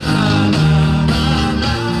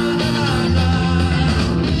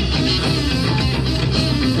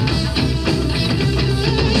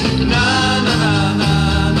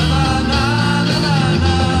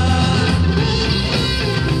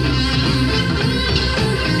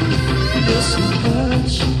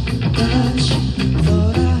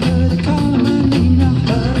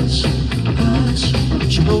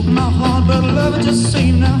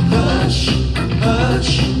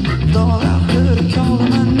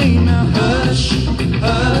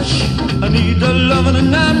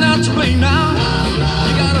swing now.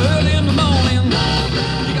 You got early in the morning.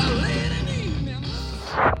 You got late in the evening.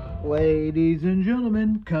 Ladies and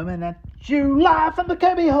gentlemen, coming at you live from the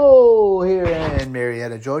Cubby Hole here in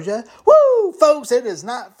Marietta, Georgia. Woo, folks, it is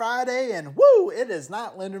not Friday, and woo, it is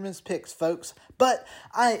not Linderman's Picks, folks. But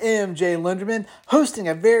I am Jay Linderman, hosting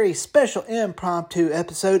a very special impromptu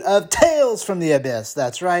episode of Tales from the Abyss.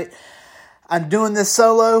 That's right. I'm doing this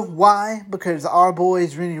solo. Why? Because our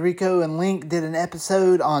boys, Rennie Rico and Link, did an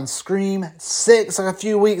episode on Scream 6 a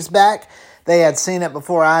few weeks back. They had seen it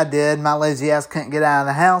before I did. My lazy ass couldn't get out of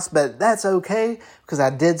the house, but that's okay because I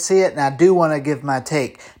did see it and I do want to give my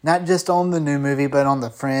take. Not just on the new movie, but on the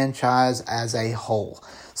franchise as a whole.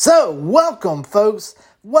 So, welcome, folks.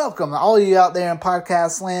 Welcome, all you out there in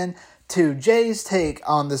podcast land, to Jay's take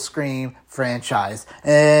on the Scream franchise.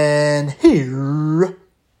 And here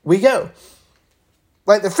we go.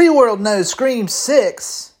 Like the free world knows, Scream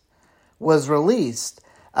 6 was released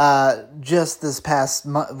just this past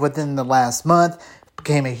month, within the last month.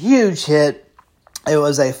 Became a huge hit. It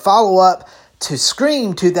was a follow-up to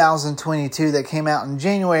Scream 2022 that came out in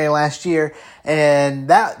January last year, and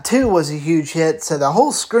that too was a huge hit. So the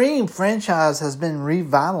whole Scream franchise has been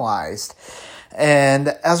revitalized, and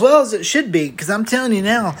as well as it should be, because I'm telling you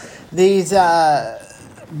now, these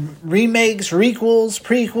remakes, requels,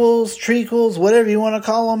 prequels, trequels, whatever you want to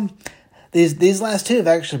call them, these last two have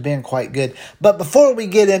actually been quite good. But before we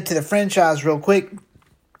get into the franchise real quick,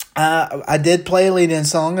 I did play a lead-in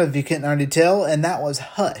song, if you couldn't already tell, and that was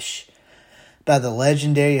Hush by the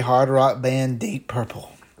legendary hard rock band Deep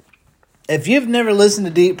Purple. If you've never listened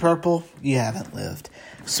to Deep Purple, you haven't lived.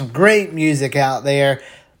 Some great music out there.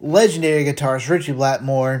 Legendary guitarist Ritchie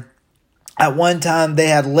Blackmore. At one time, they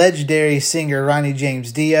had legendary singer Ronnie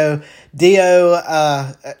James Dio. Dio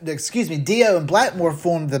and Blackmore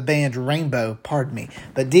formed the band Rainbow,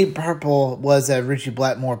 But Deep Purple was a Ritchie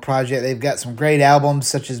Blackmore project. They've got some great albums,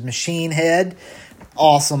 such as Machine Head.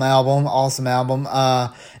 Awesome album.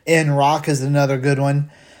 In Rock is another good one.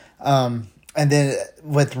 And then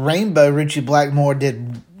with Rainbow, Ritchie Blackmore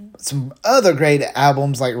did some other great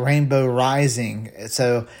albums like Rainbow Rising.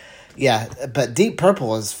 So, yeah, but Deep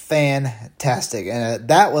Purple is fantastic. And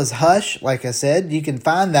that was Hush, like I said. You can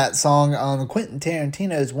find that song on Quentin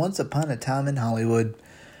Tarantino's Once Upon a Time in Hollywood.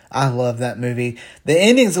 I love that movie. The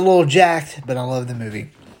ending's a little jacked, but I love the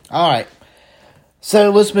movie. All right, so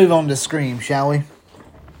let's move on to Scream, shall we?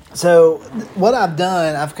 So what I've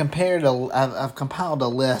done, I've compiled a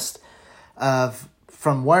list of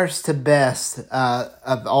from worst to best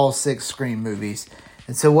of all 6 Scream movies.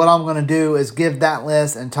 And so what I'm going to do is give that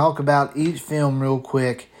list and talk about each film real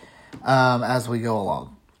quick as we go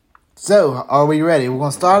along. So, are we ready? We're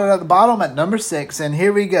going to start at the bottom at number 6, and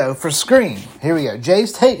here we go for Scream. Here we go.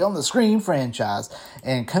 Jay's take on the Scream franchise,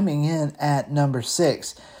 and coming in at number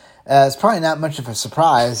 6. It's probably not much of a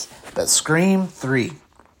surprise, but Scream 3.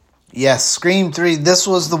 Yes, Scream 3. This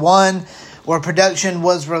was the one where production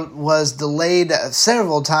was delayed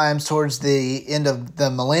several times towards the end of the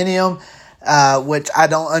millennium, which I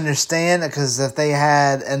don't understand, because if they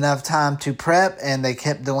had enough time to prep and they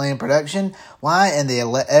kept delaying production, why in the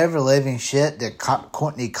ever-living shit did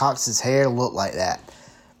Courtney Cox's hair look like that?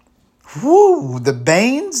 Woo! The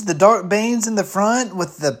bangs, the dark bangs in the front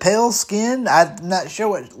with the pale skin. I'm not sure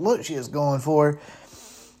what look she was going for.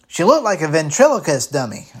 She looked like a ventriloquist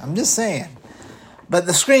dummy. I'm just saying. But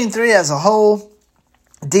the Scream 3 as a whole,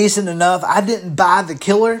 decent enough. I didn't buy the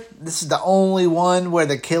killer. This is the only one where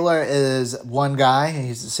the killer is one guy.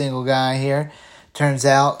 He's a single guy here. Turns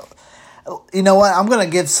out, you know what? I'm going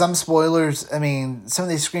to give some spoilers. I mean, some of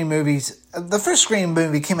these Scream movies. The first Scream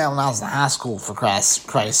movie came out when I was in high school, for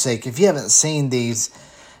Christ's sake. If you haven't seen these,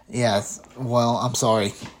 yeah, well, I'm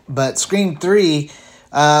sorry. But Scream 3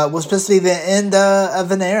 was supposed to be the end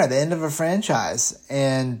of an era, the end of a franchise.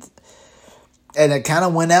 And it kind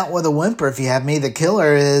of went out with a whimper, if you have me. The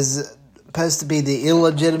killer is supposed to be the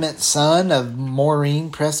illegitimate son of Maureen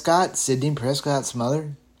Prescott, Sidney Prescott's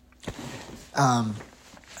mother. And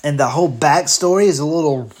the whole backstory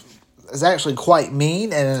is actually quite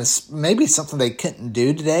mean, and it's maybe something they couldn't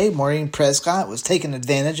do today. Maureen Prescott was taken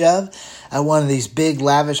advantage of at one of these big,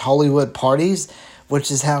 lavish Hollywood parties, which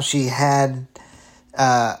is how she had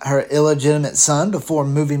her illegitimate son before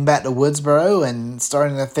moving back to Woodsboro and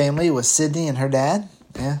starting a family with Sydney and her dad.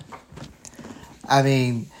 Yeah. I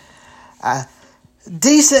mean,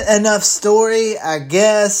 decent enough story, I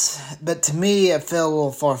guess, but to me it felt a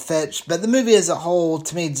little far-fetched. But the movie as a whole,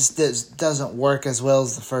 to me, just doesn't work as well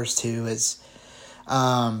as the first two.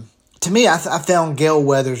 To me, I found Gale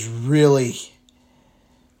Weathers really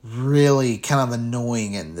kind of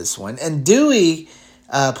annoying in this one. And Dewey,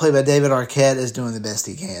 played by David Arquette, is doing the best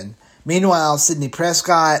he can. Meanwhile, Sidney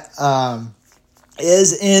Prescott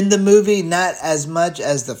is in the movie, not as much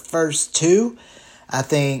as the first two. I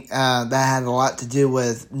think that had a lot to do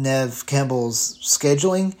with Neve Campbell's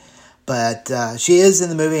scheduling, but she is in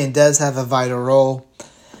the movie and does have a vital role.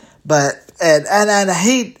 But and I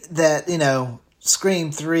hate that,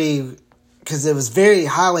 Scream 3, because it was very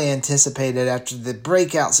highly anticipated after the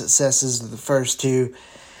breakout successes of the first two.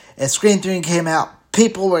 And Scream 3 came out,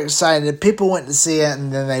 people were excited, people went to see it,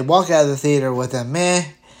 and then they walk out of the theater with a meh.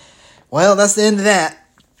 Well, that's the end of that.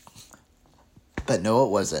 But no, it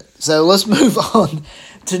wasn't. So let's move on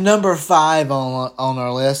to number 5 on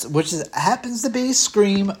our list, which happens to be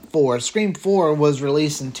Scream 4. Scream 4 was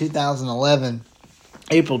released in 2011.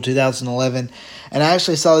 April 2011, and I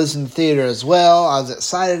actually saw this in the theater as well. I was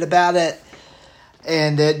excited about it,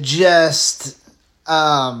 and it just,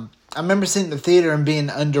 I remember seeing the theater and being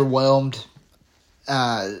underwhelmed.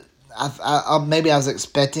 Maybe I was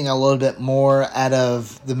expecting a little bit more out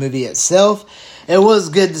of the movie itself. It was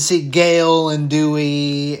good to see Gail and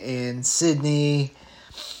Dewey and Sydney.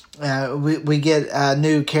 We get a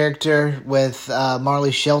new character with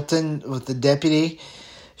Marley Shelton with the deputy.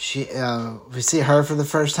 We see her for the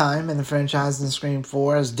first time in the franchise in Scream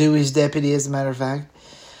 4 as Dewey's deputy, as a matter of fact.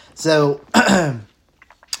 So,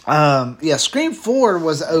 Scream 4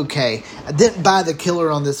 was okay. I didn't buy the killer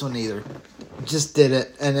on this one either. Just did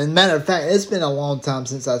it. And as a matter of fact, it's been a long time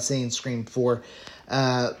since I've seen Scream 4.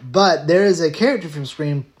 But there is a character from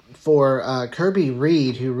Scream 4, Kirby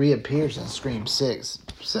Reed, who reappears in Scream 6.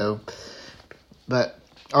 So, but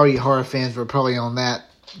all you horror fans were probably on that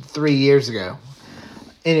 3 years ago.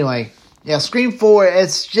 Anyway, Scream 4,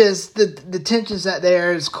 it's just, the tension's out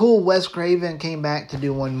there. It's cool Wes Craven came back to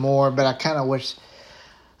do one more, but I kind of wish,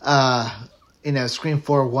 Scream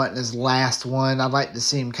 4 wasn't his last one. I'd like to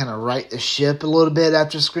see him kind of right the ship a little bit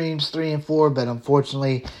after Screams 3 and 4, but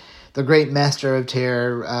unfortunately, the great master of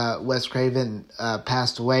terror, Wes Craven,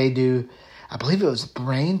 passed away due, I believe it was a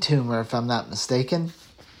brain tumor, if I'm not mistaken.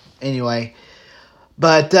 Anyway,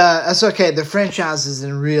 but that's okay. The franchise is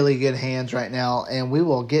in really good hands right now, and we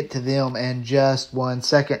will get to them in just 1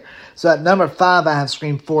 second. So at number 5, I have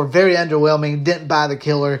Scream 4. Very underwhelming. Didn't buy the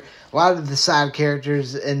killer. A lot of the side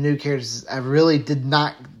characters and new characters I really did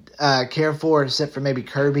not care for, except for maybe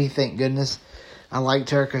Kirby. Thank goodness. I liked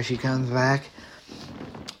her because she comes back.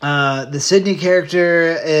 The Sydney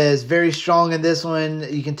character is very strong in this one.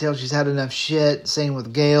 You can tell she's had enough shit. Same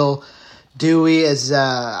with Gail. Dewey is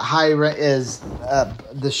the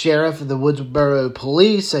sheriff of the Woodsboro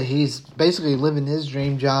Police, so he's basically living his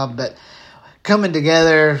dream job, but coming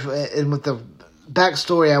together, and with the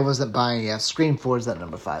backstory I wasn't buying yet. Scream 4 is at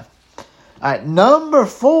number 5. Alright, number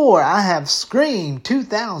 4, I have Scream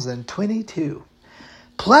 2022.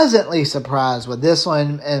 Pleasantly surprised with this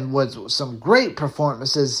one, and with some great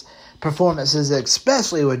performances,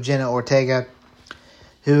 especially with Jenna Ortega,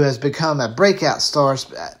 who has become a breakout star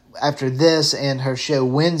after this and her show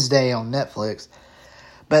Wednesday on Netflix.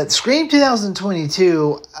 But Scream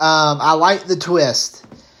 2022, I like the twist.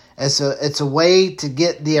 It's a way to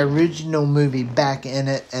get the original movie back in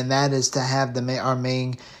it, and that is to have our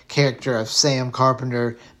main character of Sam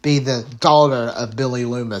Carpenter be the daughter of Billy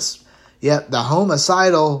Loomis. Yep, the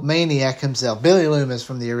homicidal maniac himself, Billy Loomis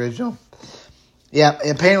from the original. Yep,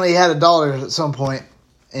 apparently he had a daughter at some point.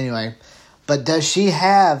 Anyway, but does she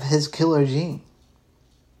have his killer gene?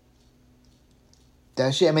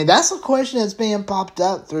 Does she? I mean, that's a question that's being popped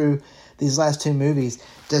up through these last 2 movies.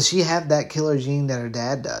 Does she have that killer gene that her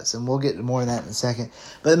dad does? And we'll get to more of that in a second.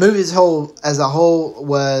 But the movie as a whole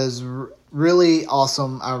was really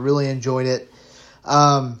awesome. I really enjoyed it.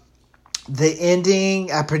 The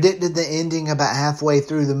ending, I predicted the ending about halfway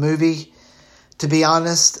through the movie, to be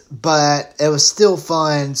honest. But it was still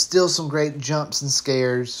fun. Still some great jumps and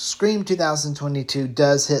scares. Scream 2022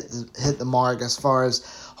 does hit the mark as far as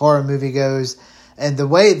horror movie goes. And the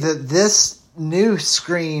way that this new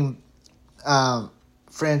Scream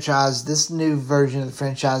franchise, this new version of the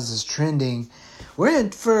franchise is trending, we're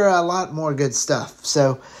in for a lot more good stuff.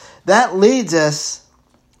 So that leads us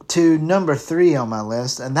to number 3 on my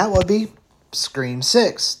list, and that would be Scream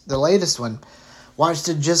 6, the latest one. Watched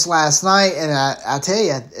it just last night, and I tell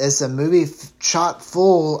you, it's a movie chock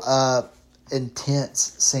full of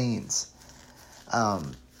intense scenes.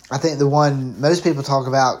 I think the one most people talk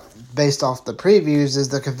about based off the previews is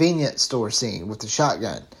the convenience store scene with the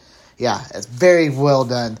shotgun. Yeah, it's very well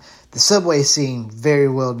done. The subway scene, very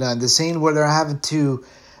well done. The scene where they're having to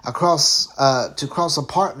cross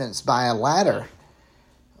apartments by a ladder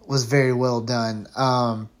was very well done.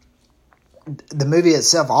 The movie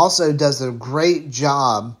itself also does a great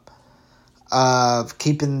job of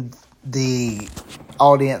keeping the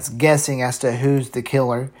audience guessing as to who's the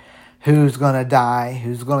killer, who's going to die,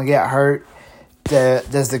 who's going to get hurt.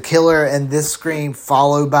 Does the killer in this Scream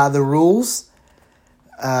follow by the rules?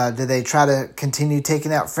 Do they try to continue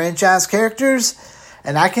taking out franchise characters?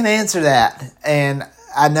 And I can answer that. And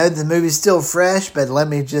I know the movie's still fresh, but let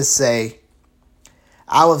me just say,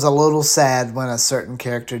 I was a little sad when a certain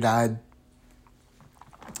character died.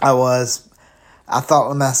 I thought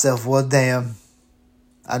to myself, well, damn,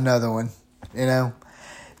 another one, you know.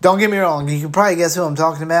 Don't get me wrong, you can probably guess who I'm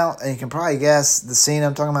talking about, and you can probably guess the scene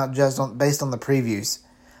I'm talking about just based on the previews.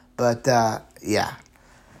 But, yeah.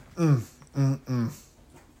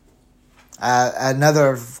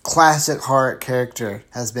 Another classic horror character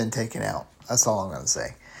has been taken out. That's all I'm going to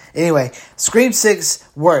say. Anyway, Scream 6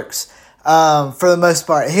 works for the most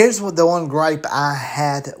part. Here's the one gripe I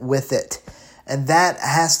had with it. And that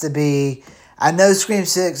has to be, I know Scream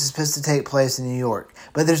 6 is supposed to take place in New York,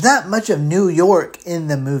 but there's not much of New York in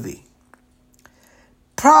the movie.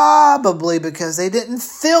 Probably because they didn't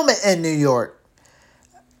film it in New York.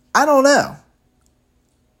 I don't know.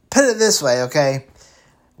 Put it this way, okay?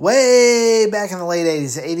 Way back in the late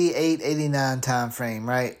 80s, 88, 89 time frame,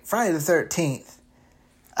 right? Friday the 13th,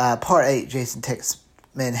 Part 8, Jason Takes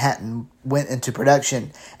Manhattan, went into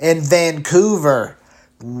production in Vancouver,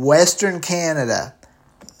 Western Canada.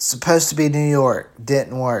 Supposed to be New York.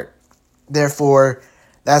 Didn't work. Therefore,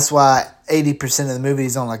 that's why 80% of the movie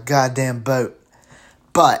is on a goddamn boat.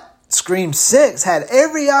 But Scream 6 had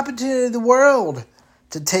every opportunity in the world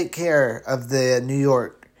to take care of the New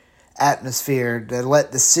York atmosphere, to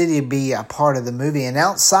let the city be a part of the movie. And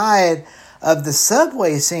outside of the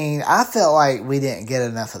subway scene, I felt like we didn't get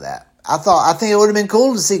enough of that. I think it would have been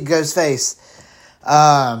cool to see Ghostface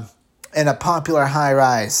in a popular high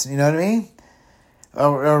rise. You know what I mean?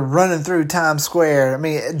 Or running through Times Square. I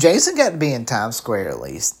mean, Jason got to be in Times Square at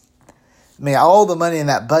least. I mean, all the money in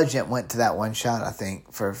that budget went to that one shot, I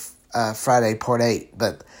think, for Friday Part 8.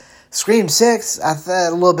 But Scream 6, I thought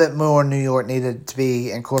a little bit more New York needed to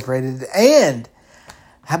be incorporated. And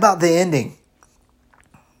how about the ending?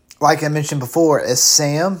 Like I mentioned before, is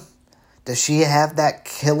Sam, does she have that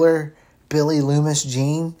killer Billy Loomis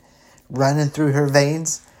gene running through her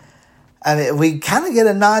veins? I mean, we kind of get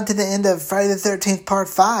a nod to the end of Friday the 13th Part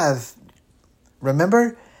 5.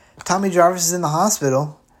 Remember? Tommy Jarvis is in the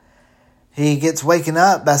hospital. He gets waken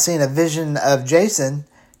up by seeing a vision of Jason,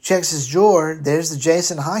 checks his drawer, there's the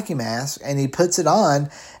Jason hockey mask, and he puts it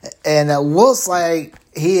on, and it looks like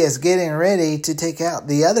he is getting ready to take out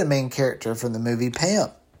the other main character from the movie,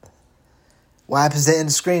 Pam. What happens at the end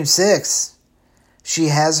of Scream 6? She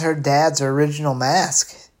has her dad's original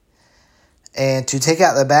mask. And to take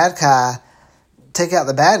out the bad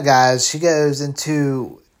guys, she goes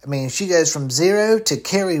from 0 to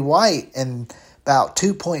Carrie White in about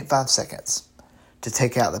 2.5 seconds to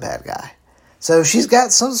take out the bad guy. So she's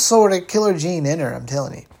got some sort of killer gene in her, I'm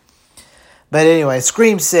telling you. But anyway,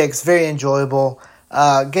 Scream 6, very enjoyable.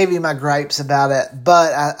 Gave you my gripes about it.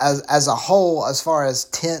 But as a whole, as far as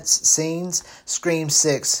tense scenes, Scream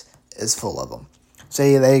 6 is full of them. So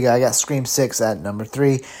yeah, there you go. I got Scream 6 at number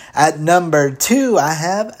 3. At number 2, I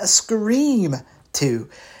have a Scream 2.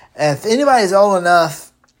 If anybody's old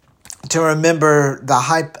enough to remember the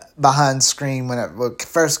hype behind Scream when it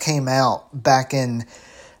first came out back in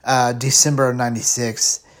December of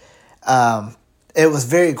 96, it was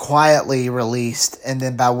very quietly released, and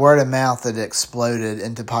then by word of mouth it exploded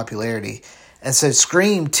into popularity. And so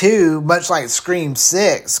Scream 2, much like Scream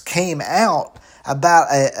 6, came out about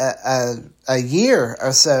a year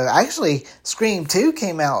or so. Actually, Scream 2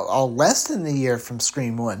 came out all less than a year from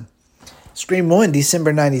Scream 1. Scream 1,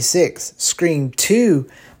 December 96. Scream 2,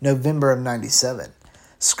 November of 97.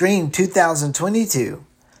 Scream 2022.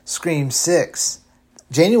 Scream 6,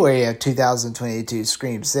 January of 2022.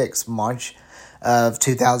 Scream 6, March of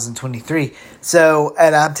 2023. So,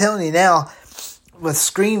 and I'm telling you now, with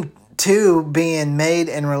Scream 2 being made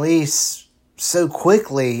and released so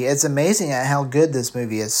quickly, it's amazing at how good this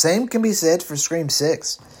movie is. Same can be said for Scream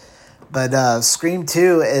 6. But Scream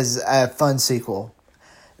 2 is a fun sequel.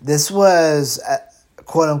 This was,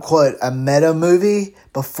 quote-unquote, a meta movie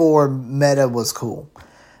before meta was cool.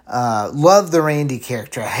 Love the Randy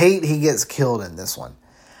character. Hate he gets killed in this one.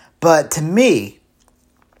 But to me,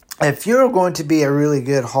 if you're going to be a really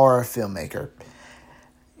good horror filmmaker,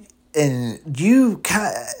 and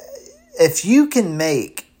if you can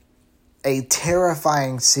make a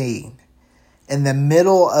terrifying scene in the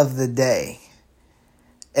middle of the day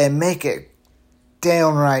and make it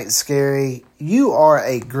downright scary, you are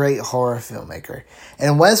a great horror filmmaker.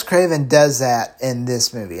 And Wes Craven does that in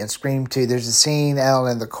this movie. In Scream 2, there's a scene out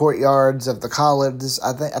in the courtyards of the college.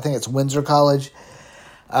 I think it's Windsor College.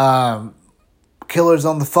 Killer's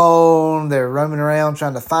on the phone. They're roaming around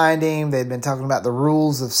trying to find him. They've been talking about the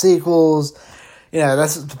rules of sequels. You know,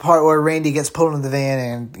 that's the part where Randy gets pulled in the van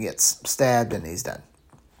and gets stabbed and he's done.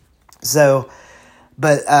 So,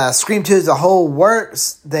 but Scream 2 as a whole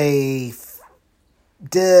works. You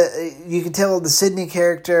can tell the Sydney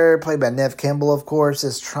character, played by Neve Campbell, of course,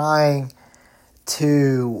 is trying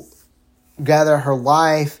to gather her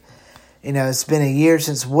life. You know, it's been a year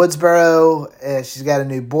since Woodsboro. She's got a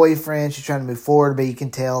new boyfriend. She's trying to move forward, but you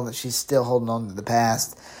can tell that she's still holding on to the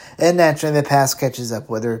past. And naturally, the past catches up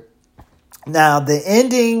with her. Now, the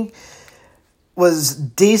ending was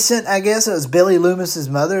decent, I guess. It was Billy Loomis's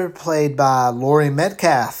mother, played by Laurie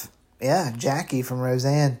Metcalf. Yeah, Jackie from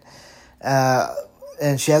Roseanne.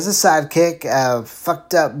 And she has a sidekick, a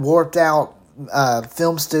fucked up, warped out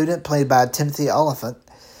film student, played by Timothy Olyphant.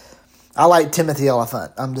 I like Timothy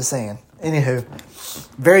Olyphant, I'm just saying. Anywho,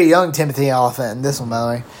 very young Timothy Olyphant in this one, by the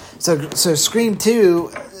way. So Scream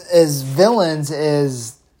 2 as villains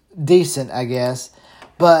is decent, I guess.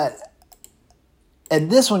 But in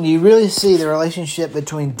this one, you really see the relationship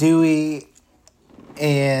between Dewey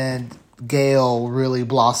and Gale really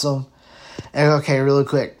blossom. And okay, really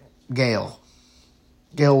quick, Gale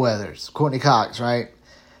Weathers, Courtney Cox, right?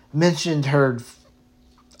 Mentioned her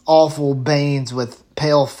awful Banes with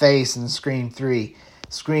pale face in Scream 3.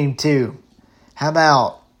 Scream 2. How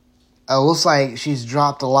about, it looks like she's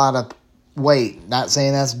dropped a lot of weight. Not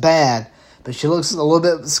saying that's bad, but she looks a little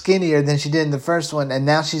bit skinnier than she did in the first one, and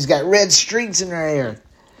now she's got red streaks in her hair.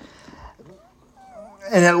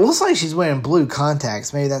 And it looks like she's wearing blue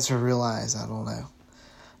contacts. Maybe that's her real eyes. I don't know.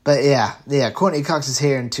 But yeah, Courtney Cox's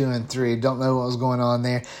hair in 2 and 3. Don't know what was going on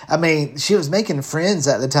there. I mean, she was making Friends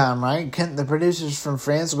at the time, right? Couldn't the producers from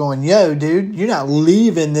Friends going, yo, dude, you're not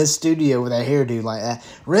leaving this studio with a hairdo like that.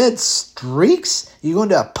 Red streaks? You going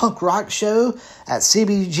to a punk rock show at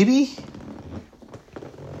CBGB?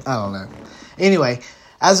 I don't know. Anyway,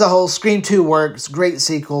 as a whole, Scream 2 works. Great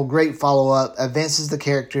sequel, great follow-up. Advances the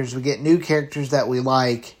characters. We get new characters that we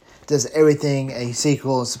like. Does everything a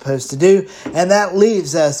sequel is supposed to do. And that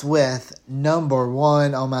leaves us with number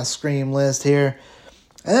 1 on my Scream list here.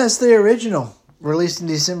 And that's the original. Released in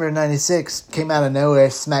December of 96. Came out of nowhere,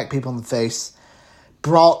 smacked people in the face.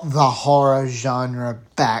 Brought the horror genre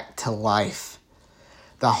back to life.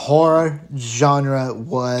 The horror genre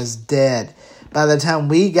was dead. By the time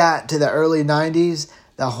we got to the early 90s,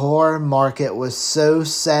 the horror market was so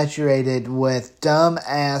saturated with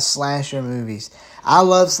dumb-ass slasher movies. I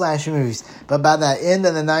love slasher movies, but by the end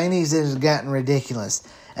of the 90s, it has gotten ridiculous.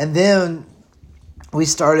 And then we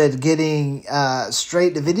started getting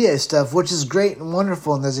straight-to-video stuff, which is great and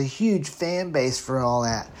wonderful, and there's a huge fan base for all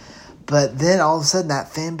that. But then all of a sudden,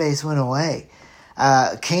 that fan base went away.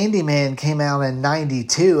 Candyman came out in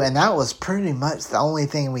 92, and that was pretty much the only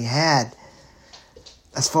thing we had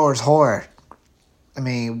as far as horror. I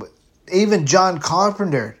mean, even John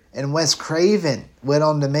Carpenter and Wes Craven went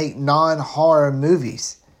on to make non-horror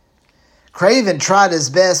movies. Craven tried his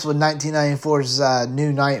best with 1994's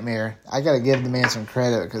New Nightmare. I gotta give the man some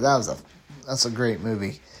credit because that's a great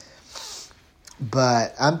movie.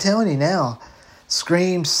 But I'm telling you now,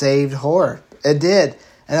 Scream saved horror. It did.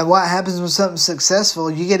 And what happens when something's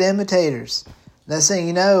successful? You get imitators. Next thing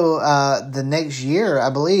you know, the next year, I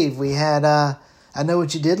believe, we had I Know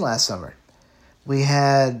What You Did Last Summer. We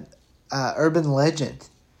had Urban Legend.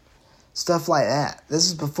 Stuff like that. This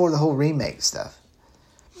is before the whole remake stuff.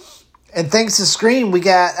 And thanks to Scream, we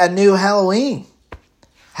got a new Halloween.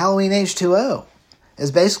 Halloween H2O.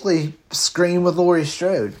 It's basically Scream with Laurie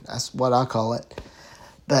Strode. That's what I call it.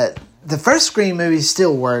 But the first Scream movie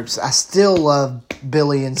still works. I still love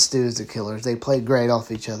Billy and Stu as the killers. They played great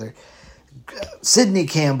off each other. Sidney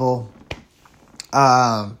Campbell.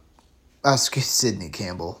 Sidney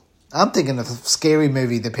Campbell. I'm thinking of Scary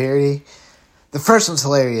Movie, the parody. The first one's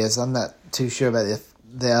hilarious. I'm not too sure about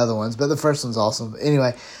the other ones, but the first one's awesome.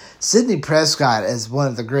 Anyway, Sidney Prescott is one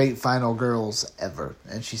of the great final girls ever,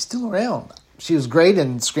 and she's still around. She was great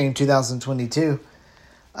in Scream 2022.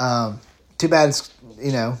 Too bad,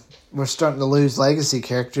 we're starting to lose legacy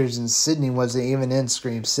characters, and Sidney wasn't even in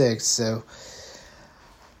Scream 6, so...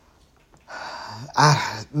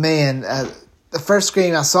 the first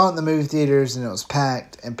Scream, I saw it in the movie theaters, and it was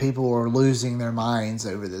packed, and people were losing their minds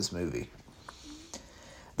over this movie.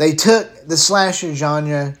 They took the slasher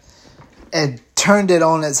genre and turned it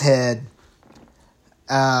on its head.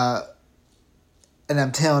 And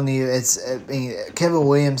I'm telling you, Kevin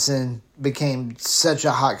Williamson became such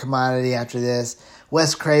a hot commodity after this.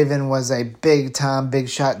 Wes Craven was a big-time,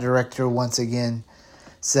 big-shot director once again.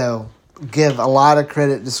 So, give a lot of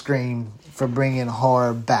credit to Scream for bringing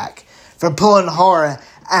horror back. For pulling horror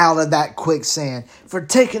out of that quicksand. For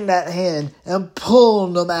taking that hand and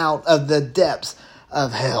pulling them out of the depths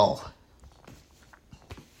of hell.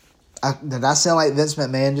 Did I sound like Vince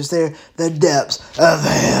McMahon just there? The depths of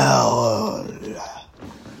hell.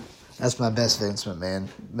 That's my best Vince McMahon.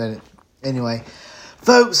 But anyway,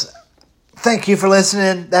 folks, thank you for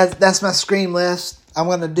listening. That's my Scream list. I'm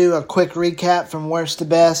going to do a quick recap from worst to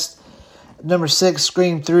best. Number 6,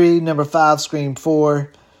 Scream 3. Number 5, Scream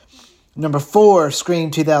 4. Number 4, Scream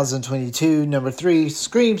 2022. Number 3,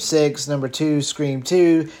 Scream 6. Number 2, Scream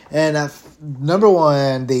 2. And number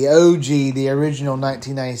 1, the OG, the original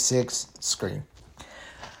 1996 Scream.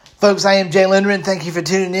 Folks, I am Jay Linderman. Thank you for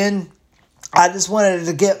tuning in. I just wanted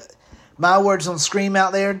to get my words on Scream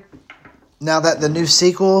out there. Now that the new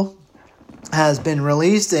sequel has been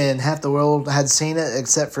released and half the world had seen it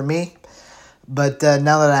except for me. But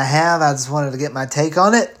now that I have, I just wanted to get my take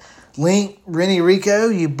on it. Link, Rennie, Rico,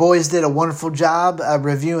 you boys did a wonderful job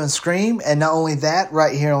reviewing Scream. And not only that,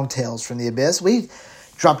 right here on Tales from the Abyss, we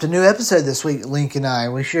dropped a new episode this week, Link and I.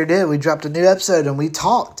 We sure did. We dropped a new episode and we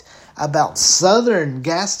talked about Southern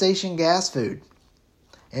gas station gas food.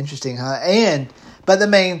 Interesting, huh? But the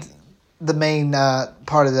main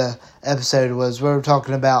part of the episode was we were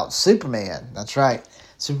talking about Superman. That's right.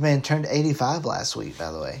 Superman turned 85 last week,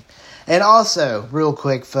 by the way. And also, real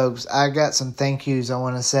quick, folks, I got some thank yous I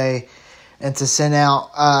want to say and to send out.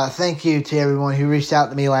 Thank you to everyone who reached out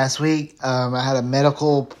to me last week. I had a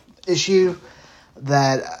medical issue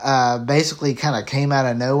that basically kind of came out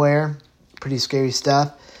of nowhere. Pretty scary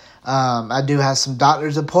stuff. I do have some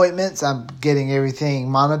doctor's appointments. I'm getting everything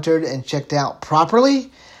monitored and checked out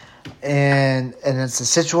properly. And it's a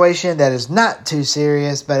situation that is not too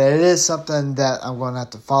serious, but it is something that I'm going to have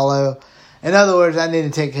to follow. In other words, I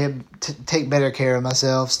need to take better care of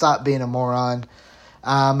myself. Stop being a moron.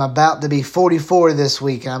 I'm about to be 44 this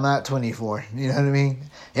week, and I'm not 24. You know what I mean?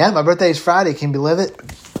 Yeah, my birthday is Friday. Can you believe it?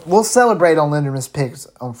 We'll celebrate on Linderman's Picks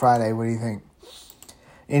on Friday. What do you think?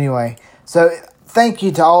 Anyway, so thank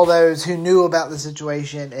you to all those who knew about the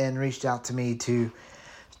situation and reached out to me to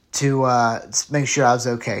make sure I was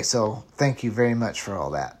okay. So thank you very much for all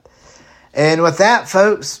that. And with that,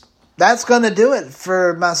 folks, that's going to do it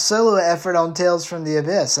for my solo effort on Tales from the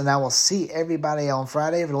Abyss. And I will see everybody on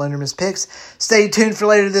Friday for Linderman's Picks. Stay tuned for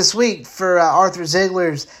later this week for Arthur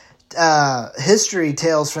Ziegler's History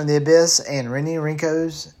Tales from the Abyss and Rennie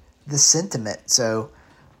Rinko's The Sentiment. So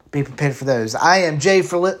be prepared for those. I am Jay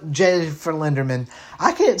for Linderman.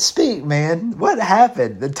 I can't speak, man. What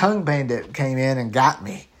happened? The tongue bandit came in and got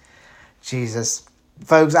me. Jesus.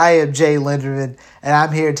 Folks, I am Jay Linderman, and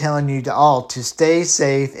I'm here telling you to all to stay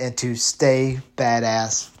safe and to stay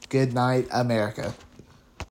badass. Good night, America.